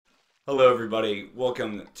Hello, everybody.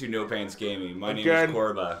 Welcome to No Pants Gaming. My name is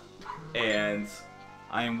Korba, and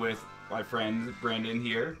I am with my friend Brandon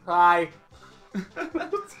here. Hi.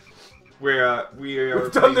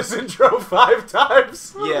 We've done this intro 5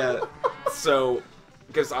 times. Yeah. So,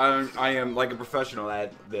 because I am like a professional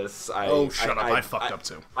at this. I fucked up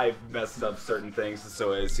too. I've messed up certain things, and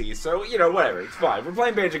so has he. So whatever. It's fine. We're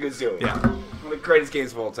playing Banjo Kazooie. Yeah. One of the greatest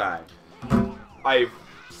games of all time. I've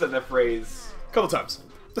said that phrase a couple times.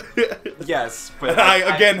 Yes, but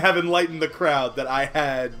I again have enlightened the crowd that I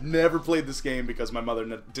had never played this game because my mother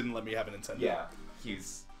didn't let me have a Nintendo. Yeah,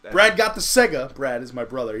 Brad got the Sega. Brad is my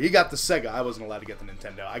brother. He got the Sega. I wasn't allowed to get the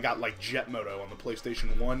Nintendo. I got like Jet Moto on the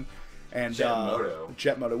PlayStation 1. And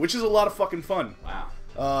Jet Moto, which is a lot of fucking fun.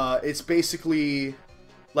 Wow. It's basically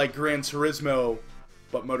like Gran Turismo,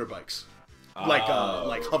 but motorbikes. Like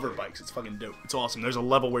hover bikes. It's fucking dope. It's awesome. There's a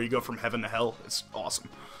level where you go from heaven to hell. It's awesome.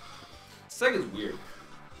 Sega's weird.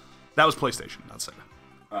 That was PlayStation, not Sega.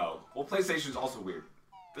 Oh. Well, PlayStation's also weird.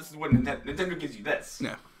 This is what Nintendo gives you this.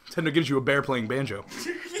 Yeah. Nintendo gives you a bear playing banjo.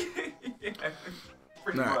 Yeah,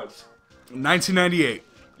 pretty much. 1998.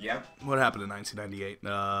 Yep. What happened in 1998?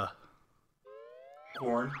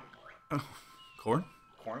 Corn. Corn?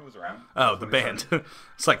 Corn was around. Oh, the band.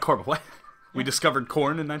 It's like Corn. What? We discovered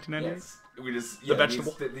corn in 1998? Yes. We just... the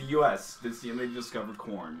vegetable? The U.S. they discovered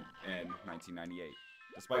corn in 1998.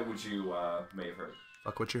 Despite what you may have heard.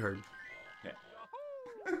 Fuck what you heard. Yeah.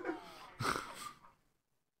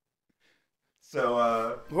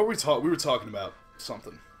 So, what were we talking? We were talking about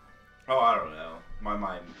something. Oh, I don't know. My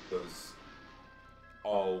mind goes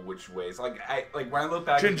all which ways. Like when I look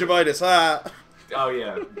back... Gingivitis, Oh,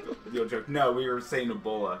 yeah. The old joke. No, we were saying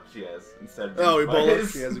Ebola she has instead of... Oh,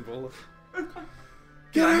 Ebola. She has Ebola.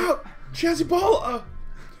 Get out! She has Ebola!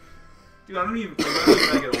 Dude, I don't even get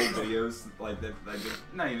old videos like that.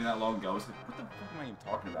 Not even that long ago. I was like, what the fuck am I even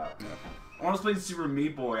talking about? Yeah. When I was playing Super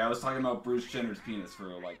Meat Boy, I was talking about Bruce Jenner's penis for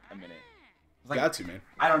like a minute. Like, got to, man.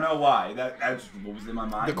 I don't know why. That's what was in my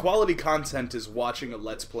mind. The quality content is watching a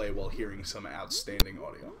Let's Play while hearing some outstanding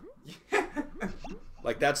audio.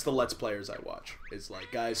 Like, that's the Let's Players I watch. It's like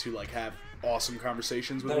guys who like have awesome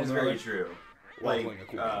conversations with one another. That is very true. Like,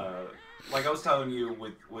 like I was telling you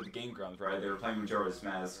with Game Grumps, right? They were playing Majora's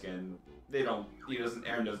Mask, and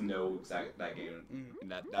Aaron doesn't know that game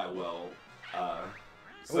that well.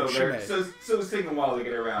 So it's taking a while to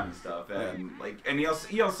get around and stuff, and and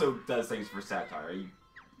he also does things for satire.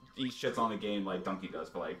 He shits on the game like Donkey does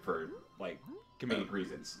for comedic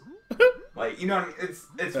reasons.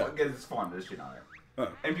 It's fun to shit on it.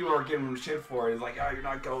 And people are giving him shit for it. It's like, oh, you're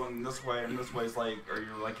not going this way, and this way is like, or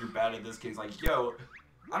you're bad at this game. It's like, yo,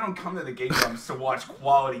 I don't come to the Game Grumps to watch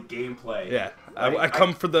quality gameplay. Yeah, I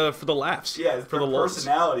come for the laughs. Yeah, it's for the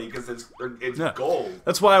personality because it's gold.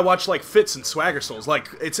 That's why I watch like Fits and Swagger Souls. Like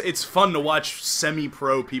it's fun to watch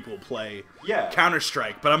semi-pro people play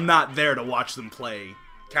Counter-Strike, but I'm not there to watch them play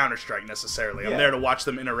Counter-Strike necessarily. I'm there to watch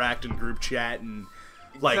them interact in group chat and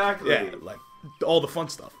like all the fun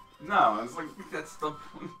stuff. No, it's like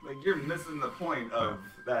you're missing the point of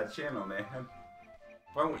that channel, man.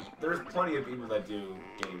 There's plenty of people that do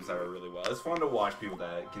games that are really well. It's fun to watch people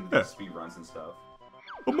that can do speedruns and stuff.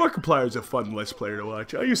 Well, Markiplier's a fun Let's Player to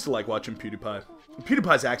watch. I used to like watching PewDiePie.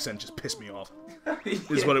 PewDiePie's accent just pissed me off.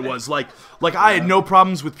 Is what it was. Like I had no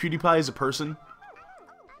problems with PewDiePie as a person,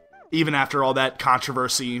 even after all that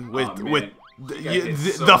controversy with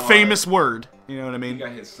the famous word. You know what I mean? He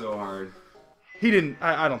got hit so hard. He didn't.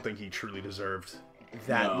 I don't think he truly deserved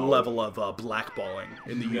that level of blackballing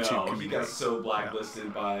in the YouTube community. He got so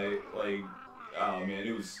blacklisted by oh man,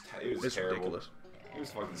 it was terrible. Ridiculous. It was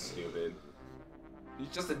fucking stupid. He's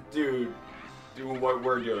just a dude doing what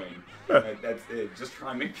we're doing. That's it. Just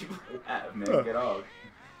trying to make people laugh, man. Get off.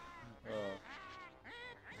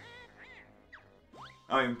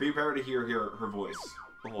 I mean, be prepared to hear her voice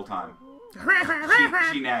the whole time.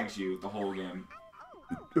 She nags you the whole game.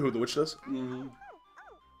 Who, the witch does? Mm-hmm.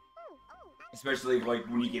 Especially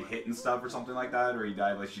when you get hit and stuff or something like that, or you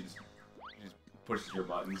die, she just pushes your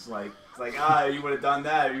buttons. It's like you would have done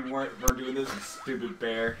that if you weren't doing this, you stupid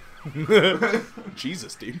bear.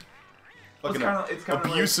 Jesus, dude. Well, it's kind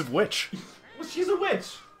of abusive witch. Well, she's a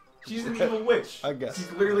witch. She's an evil witch. I guess.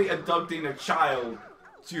 She's literally abducting a child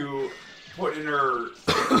to put in her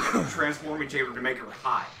transforming chamber to make her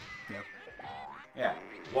hot. Yeah.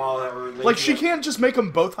 While she can't just make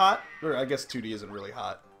them both hot? Or I guess 2D isn't really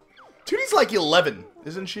hot. 2D's like 11,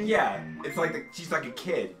 isn't she? Yeah, it's like she's like a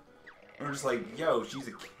kid. And we're just like, yo, she's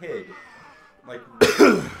a kid. Like,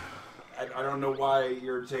 I don't know why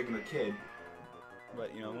you're taking a kid, but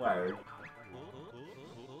whatever.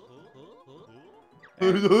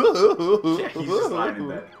 Yeah, he's just lying in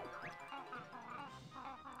bed.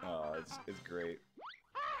 it's great.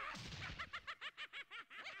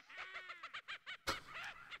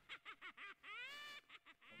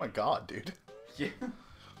 Oh my god, dude. Yeah.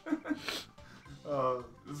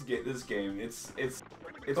 This game, it's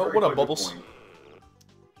oh, what up, Bubbles?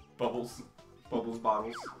 Bubbles,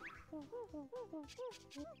 bottles.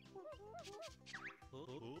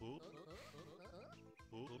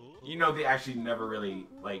 You know, they actually never really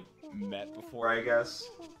like met before, I guess.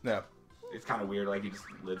 Yeah. It's kind of weird, like he just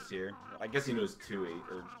lives here. I guess he knows Tui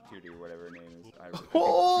or Tootie or whatever her name is.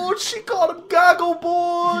 Oh, she called him Gaggle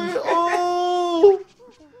Boy. Oh.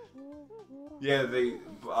 Yeah, they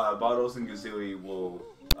Bottles and Kazooie will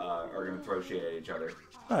are gonna throw shade at each other.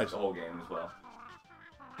 Nice. The whole game as well.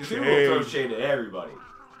 Kazooie will throw shade at everybody.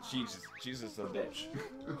 She's just a bitch.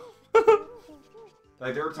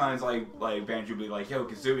 Like there were times like Banjo would be like, "Yo,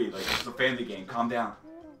 Kazooie, like this is a family game. Calm down."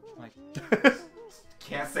 Like,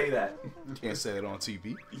 can't say that. Can't say that on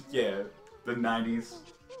TV. Yeah, the '90s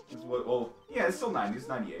is what. Well, yeah, it's still '90s,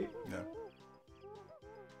 '98. Yeah.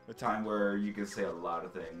 A time where you can say a lot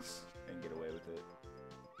of things and get away with it.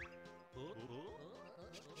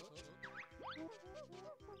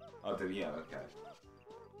 Oh, yeah, okay.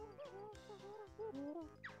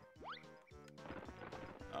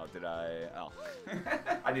 Oh, did I? Oh.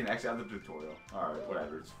 I didn't actually have the tutorial. Alright,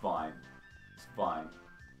 whatever, it's fine. It's fine.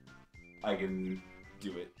 I can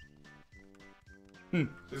do it.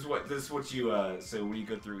 This is what you, so when you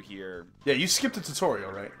go through here... Yeah, you skipped the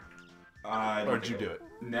tutorial, right? Or did you do it?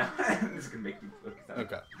 No, this is gonna make me look at that.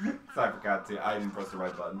 Okay. So I forgot to, I didn't press the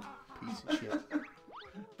right button. Piece of shit.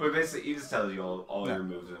 But basically, he just tells you all your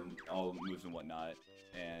moves and whatnot,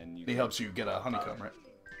 and he helps you get a honeycomb, right?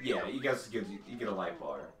 Yeah, you get a light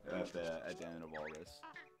bar at the end of all this.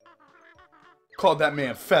 Called that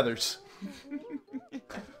man Feathers.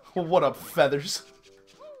 What up, Feathers?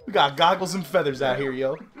 We got goggles and feathers out here,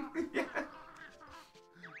 yo. Yeah.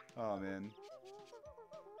 Oh man.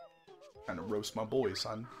 Trying to roast my boy,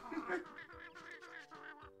 son.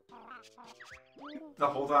 The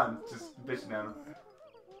whole time, just bitching at him.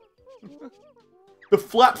 The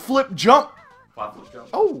flat flip jump. Flat flip jump.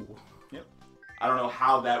 Oh. Yep. I don't know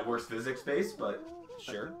how that works physics-based, but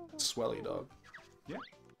sure. Swelly, dog. Yeah.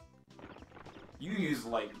 You use,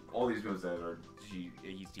 like, all these moves that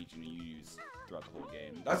he's teaching you use throughout the whole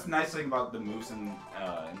game. That's the nice thing about the moves in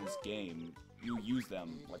this game. You use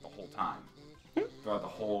them, like, the whole time. Throughout the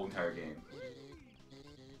whole entire game.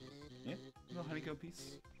 Yeah. Little honeycomb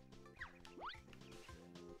piece.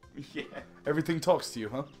 Yeah. Everything talks to you,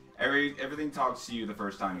 huh? Everything talks to you the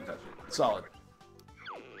first time you touch it. Solid.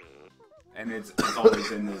 And it's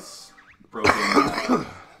always in this broken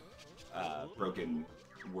broken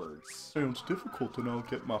words. Sounds difficult to not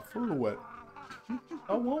get my fur wet.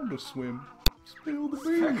 I want to swim. Spill the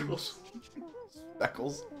beans.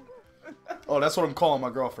 Speckles. Oh, that's what I'm calling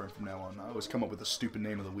my girlfriend from now on. I always come up with a stupid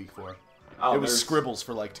name of the week for her. Oh, it was Scribbles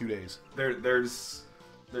for like 2 days. There's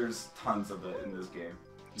tons of it in this game.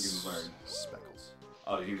 You can learn. Speckles.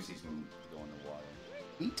 Oh, he was teaching me to go underwater.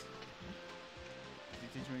 Eat. Did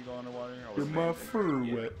he teach me to go underwater? Get my fur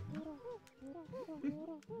wet.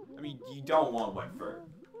 I mean, you don't want wet fur.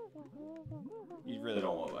 You really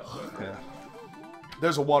don't want wet fur. Yeah.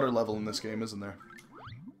 There's a water level in this game, isn't there?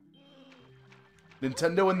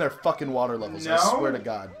 Nintendo and their fucking water levels, no? I swear to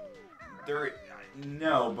God.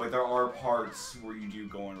 No, but there are parts where you do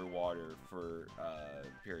go underwater for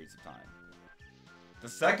periods of time. The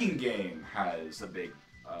second game has a big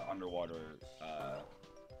underwater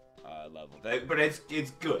level, but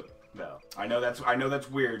it's good though. I know that's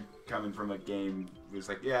weird coming from a game that's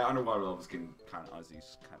like, yeah, underwater levels can kind of honestly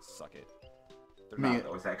kind of suck it. They're not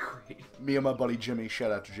always that great. Me and my buddy Jimmy,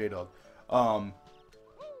 shout out to J-Dog,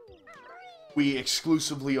 we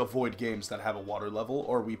exclusively avoid games that have a water level,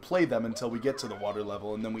 or we play them until we get to the water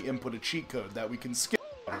level, and then we input a cheat code that we can skip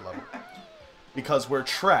the water level. Because we're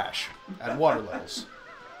trash at water levels.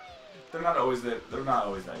 They're not always that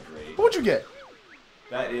great. What'd you get?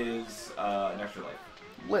 That is an extra life.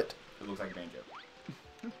 Lit. It looks like a banjo.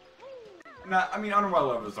 I mean, underwater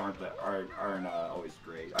levels aren't always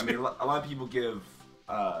great. I mean, a lot of people give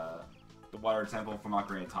the Water Temple from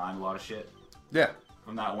Ocarina of Time a lot of shit. Yeah.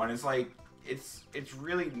 From that one, it's like it's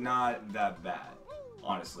really not that bad.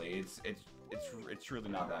 Honestly, it's really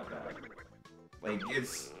not that bad. Like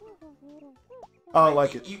it's. I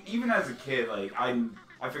like it. Even as a kid, like I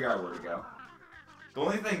figured out where to go. The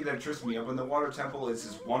only thing that trips me up in the Water Temple is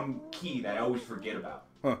this one key that I always forget about.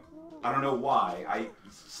 Huh. I don't know why. I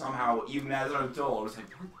somehow, even as an adult, I was like,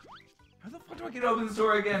 how the fuck do I get open this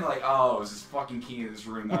door again? Like, oh, it's this fucking key in this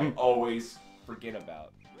room that I always forget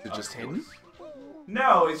about. Is it just hidden?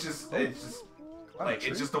 No, it's just Like,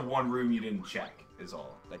 it's just the one room you didn't check is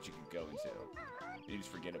all that you could go into. You just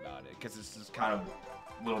forget about it because it's just kind of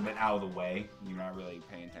a little bit out of the way. You're not really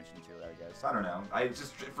paying attention to it, I guess. I don't know.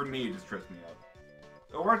 For me, it just trips me up.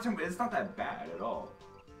 Overwatch, it's not that bad at all.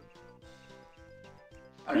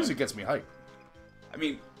 Music gets me hyped. I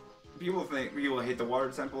mean, people hate the water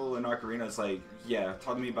temple in Ocarina. It's like, yeah,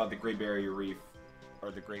 talk to me about the Great Barrier Reef,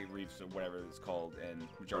 or the Great Reefs, or whatever it's called in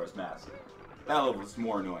Majora's Mask. That level is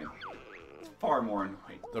more annoying. It's far more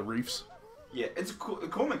annoying. The reefs? Yeah, it's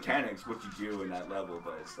cool mechanics what you do in that level,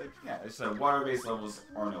 but it's like, yeah, it's like water-based levels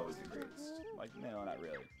aren't always the greatest. Like, no, not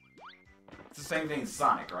really. It's the same thing as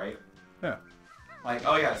Sonic, right? Yeah. Like,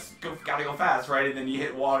 oh yeah, gotta go fast, right? And then you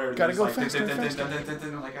hit water. And gotta go like, fast.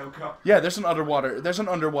 Like, oh god. Yeah, there's an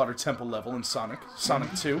underwater temple level in Sonic.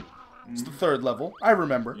 Sonic 2. It's the third level. I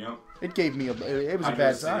remember. Yep. It gave me it was a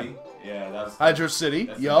bad time. Yeah, that's Hydro City.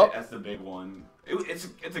 Yup. That's the big one.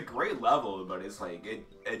 It's a great level, but it's like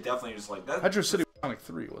it definitely just like that. Hydro City was Sonic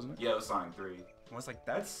 3, wasn't it? Yeah, it was Sonic 3. I was like,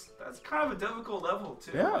 that's kind of a difficult level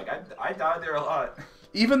too. Yeah. Like I died there a lot.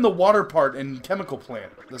 Even the water part in Chemical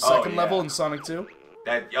Plant, the second level in Sonic 2.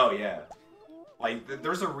 Oh yeah. Like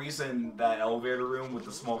there's a reason that elevator room with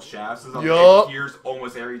the small shafts is up. Yup. It appears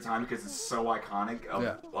almost every time because it's so iconic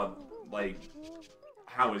of like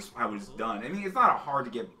how it's done. I mean, it's not hard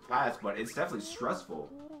to get past, but it's definitely stressful.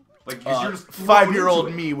 Like you're just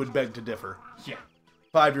 5-year-old me would beg to differ. Yeah.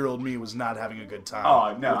 5-year-old me was not having a good time.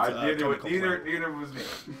 Oh no, neither was me.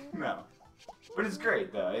 No, but it's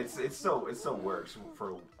great though. It still works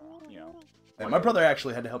for And my brother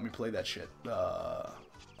actually had to help me play that shit.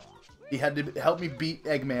 He had to help me beat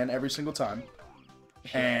Eggman every single time,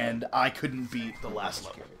 and I couldn't beat the last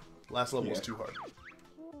level. Last level was too hard.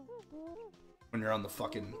 When you're on the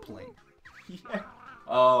fucking plane. Yeah.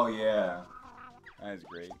 Oh yeah, that's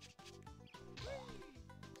great.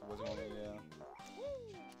 What do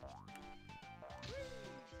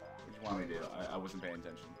you want me to do? I wasn't paying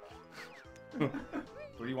attention.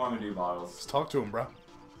 What do you want me to do, Bottles? Just talk to him, bro.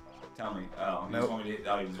 Tell me. Oh, you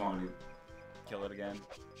just want me to kill it again?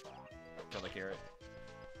 Kill the carrot?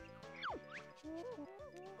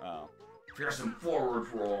 Oh. Pearson forward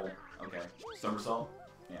roll. Okay. Somersault?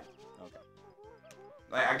 Yeah. Okay.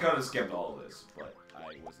 I could have skipped all of this, but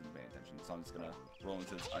I wasn't paying attention, so I'm just gonna roll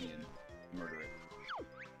into this onion and murder it.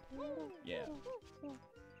 Yeah.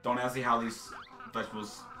 Don't ask me how these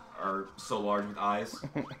vegetables are so large with eyes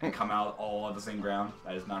and come out all on the same ground.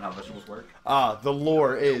 That is not how vegetables work. The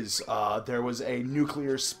lore is there was a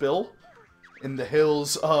nuclear spill in the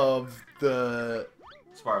hills of the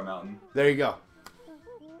Spiral Mountain. There you go.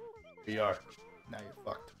 Here you are. Now you're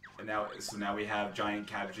fucked. And now we have giant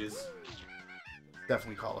cabbages.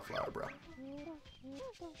 Definitely cauliflower, bro.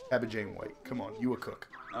 Cabbage ain't white. Come on, you a cook.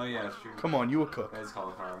 Oh yeah, that's true. Come on, you a cook. That is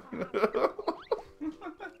cauliflower.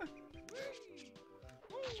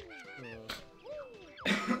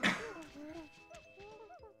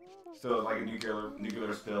 So like a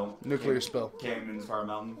nuclear spill. Came in Spiral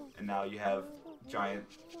Mountain, and now you have giant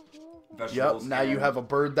vegetables. Yep. Now you have a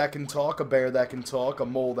bird that can talk, a bear that can talk, a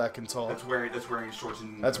mole that can talk. That's wearing shorts.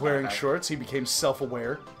 That's wearing shorts. He became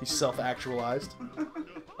self-aware. He's self-actualized.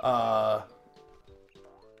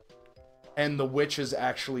 And the witch is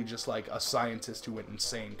actually just like a scientist who went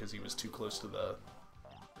insane because he was too close to the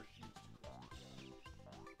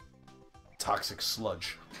toxic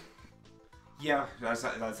sludge. Yeah, that's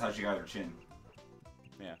how she got her chin.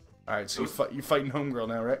 Yeah. All right, so you're fighting Homegirl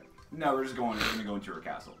now, right? No, we're gonna go into her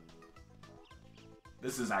castle.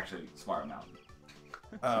 This is actually Spiral Mountain.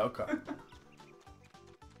 Oh, okay.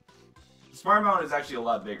 Spiral Mountain is actually a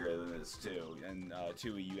lot bigger than this too, and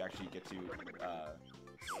too you actually get to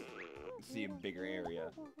see a bigger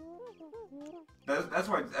area. That's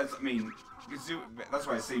why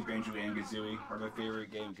I say Banjo and Kazooie are my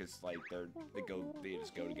favorite game because like they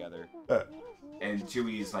just go together. And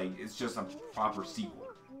Chewy's like it's just a proper sequel.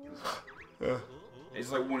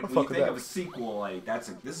 It's like when you think of a sequel, like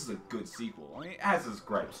this is a good sequel. I mean, it has its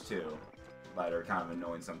gripes too, that are kind of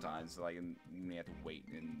annoying sometimes. Like and you have to wait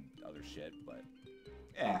and other shit, but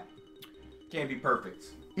yeah, can't be perfect.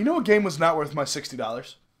 You know, a game was not worth my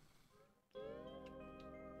 $60.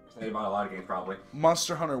 They bought a lot of games probably.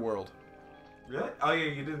 Monster Hunter World. Really? Oh yeah,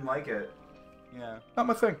 you didn't like it. Yeah. Not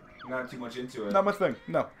my thing. Not too much into it. Not my thing.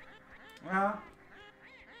 No. I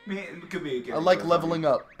mean, it could be. I like leveling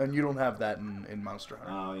up, and you don't have that in Monster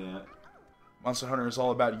Hunter. Oh yeah. Monster Hunter is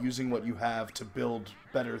all about using what you have to build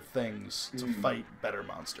better things to fight better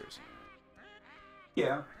monsters.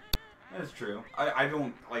 Yeah, that's true. I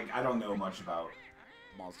don't know much about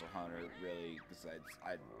Monster Hunter really besides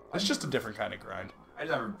it's just a different kind of grind. I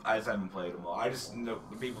just haven't played them all. I just know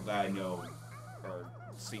the people that I know or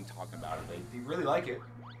seen talking about it. They really like it.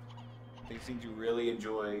 They seem to really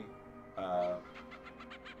enjoy the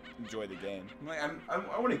game. I'm like,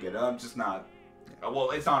 I want to get it. I'm just not.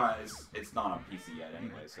 Well, it's not on PC yet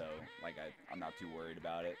anyway, so like I'm not too worried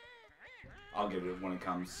about it. I'll get it when it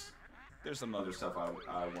comes. There's some other stuff I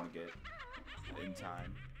want to get in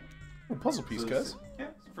time. Oh, puzzle piece, guys. Yeah,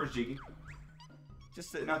 it's the first Jiggy.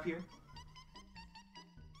 Just sitting up here.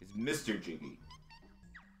 It's Mr. Jiggy.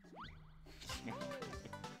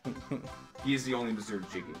 He's the only Mr.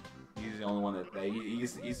 Jiggy. He's the only one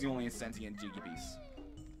he's the only sentient Jiggy piece,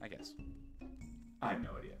 I guess. I have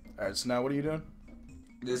no idea. All right, so now what are you doing?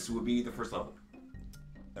 This would be the first level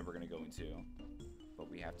that we're gonna go into, but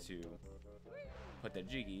we have to put that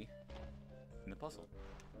Jiggy in the puzzle,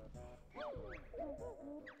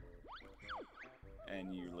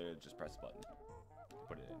 and you literally just press the button,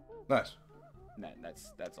 put it in. Nice. And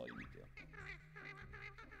that's all you need to do.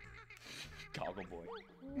 Goggle boy.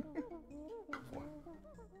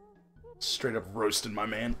 Straight up roasting my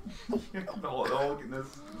man. the whole this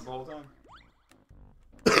whole time.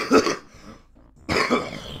 There we go.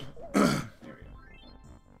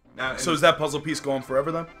 Now, so is that puzzle piece going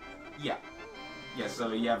forever then? Yeah. Yeah.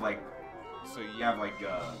 So you have like,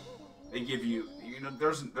 they give you,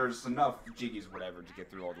 there's enough Jiggies or whatever to get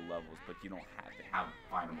through all the levels, but you don't have to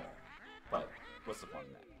find them all. But what's the fun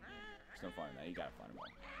in that? There's no fun in that. You gotta find them all.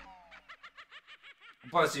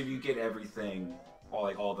 Plus, if you get everything,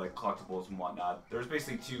 all the collectibles and whatnot, there's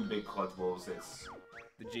basically two big collectibles. It's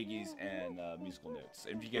the Jiggies and musical notes.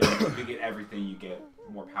 And if you get everything, you get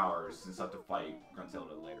more powers and stuff to fight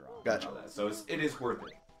Gruntilda later on. Gotcha. And all that. So it is worth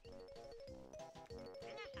it.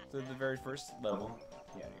 So the very first level.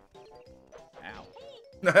 Yeah. Ow.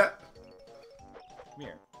 Come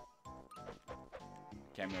here.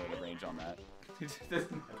 Can't remember the range on that. It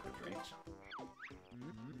doesn't have the range.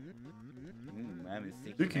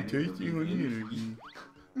 Sticky tasty honey.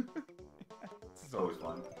 This is always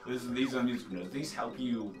fun. These are musical notes. These help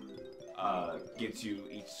you get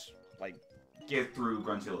through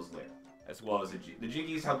Gruntilda's lair, as well as the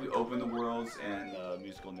Jiggies help you open the worlds, and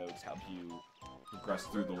musical notes help you progress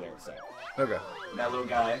through the lair itself. Okay. And that little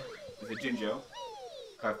guy is a Jinjo.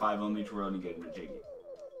 Collect 5 on each road and get into Jiggy.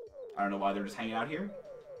 I don't know why they're just hanging out here.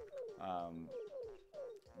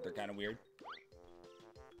 They're kind of weird.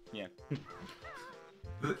 Yeah.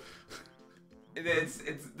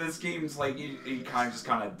 This game's like you kind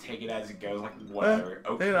of take it as it goes, like whatever.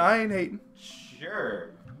 Okay. I ain't hating.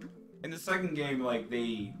 Sure. In the second game, like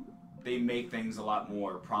they make things a lot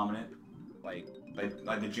more prominent. Like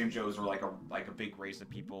the Jinjos are like a big race of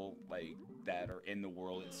people like that are in the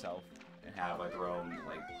world itself and have like their own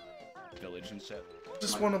like village and shit.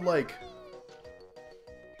 Just want to like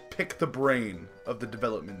pick the brain of the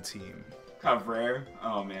development team. Of Rare?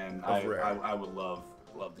 Oh man, I would love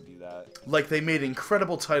to do that. Like they made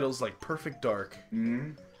incredible titles like Perfect Dark,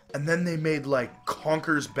 and then they made like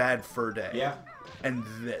Conker's Bad Fur Day. Yeah. And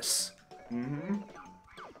this. And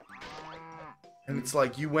it's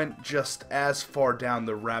like you went just as far down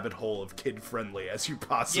the rabbit hole of kid friendly as you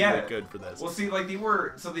possibly could for this. Well, see, like they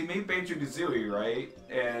made Banjo Kazooie, right?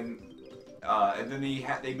 And then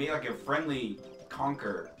they made like a friendly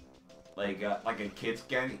Conker, like a kids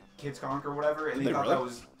Conker or whatever, and they thought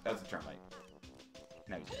really? that's a termite.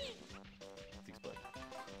 No, he's dead. He's exploded.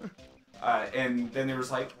 And then there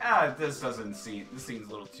was like, this seems a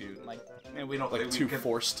little too like, man, we don't like too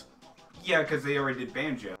forced. Yeah, because they already did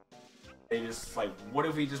Banjo. They just like, what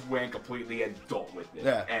if we just went completely adult with it?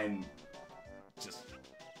 Yeah. And just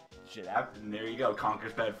shit happened. And there you go,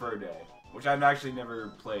 Conker's Bad Fur Day, which I've actually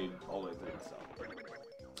never played all the way through myself.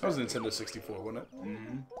 That was Nintendo 64, wasn't it?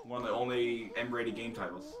 One of the only M-rated game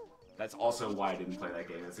titles. That's also why I didn't play that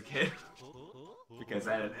game as a kid. Because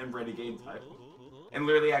I had an M-rated game title. And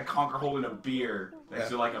literally had Conker holding a beer next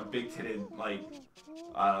to like a big-titted like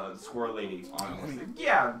squirrel lady on it. Like,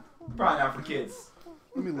 yeah, probably not for kids.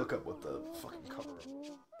 Let me look up what the fucking cover is.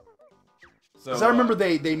 So, because I remember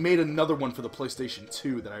they made another one for the PlayStation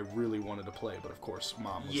 2 that I really wanted to play, but of course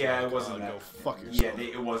Mom was like, it wasn't that. Go fuck yourself. Yeah,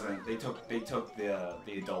 it wasn't. They took the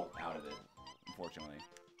adult out of it, unfortunately.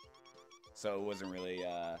 So it wasn't really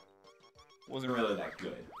that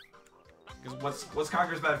good. Because what's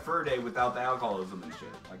Conker's Bad Fur Day without the alcoholism and shit?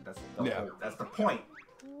 Like that's the point.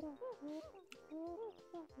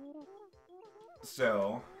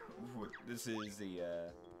 So this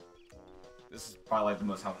is probably like the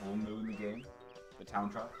most helpful move in the game. The town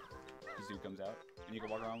trot. Kazooie comes out and you can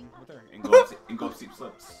walk around with her and go up steep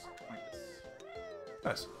slips like this.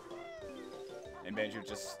 Nice. And Banjo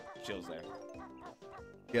just chills there.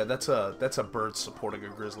 Yeah, that's a bird supporting a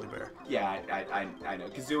grizzly bear. Yeah, I know.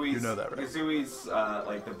 Kazooie's, You know that, right? Kazooie's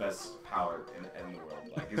like the best power in the world.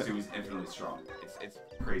 Like Kazooie's infinitely strong. It's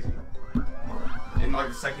crazy. In like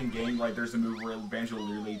the second game, like there's a move where Banjo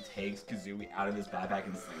literally takes Kazooie out of his backpack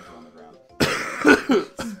and slings her on the ground.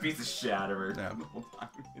 Just beats the shit out of her the whole time.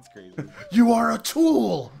 It's crazy. You are a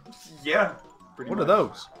tool. Yeah. What are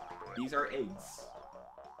those? These are eggs.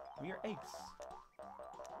 We are eggs.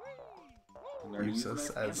 Use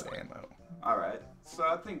us as ammo. Alright, so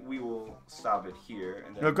I think we will stop it here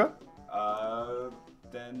and then,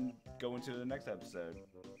 then go into the next episode.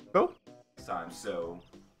 Cool. Time. So,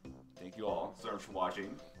 thank you all so much for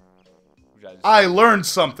watching. I learned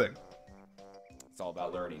something. It's all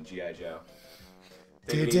about learning, G.I. Joe.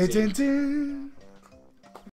 Dun, dun, dun, dun.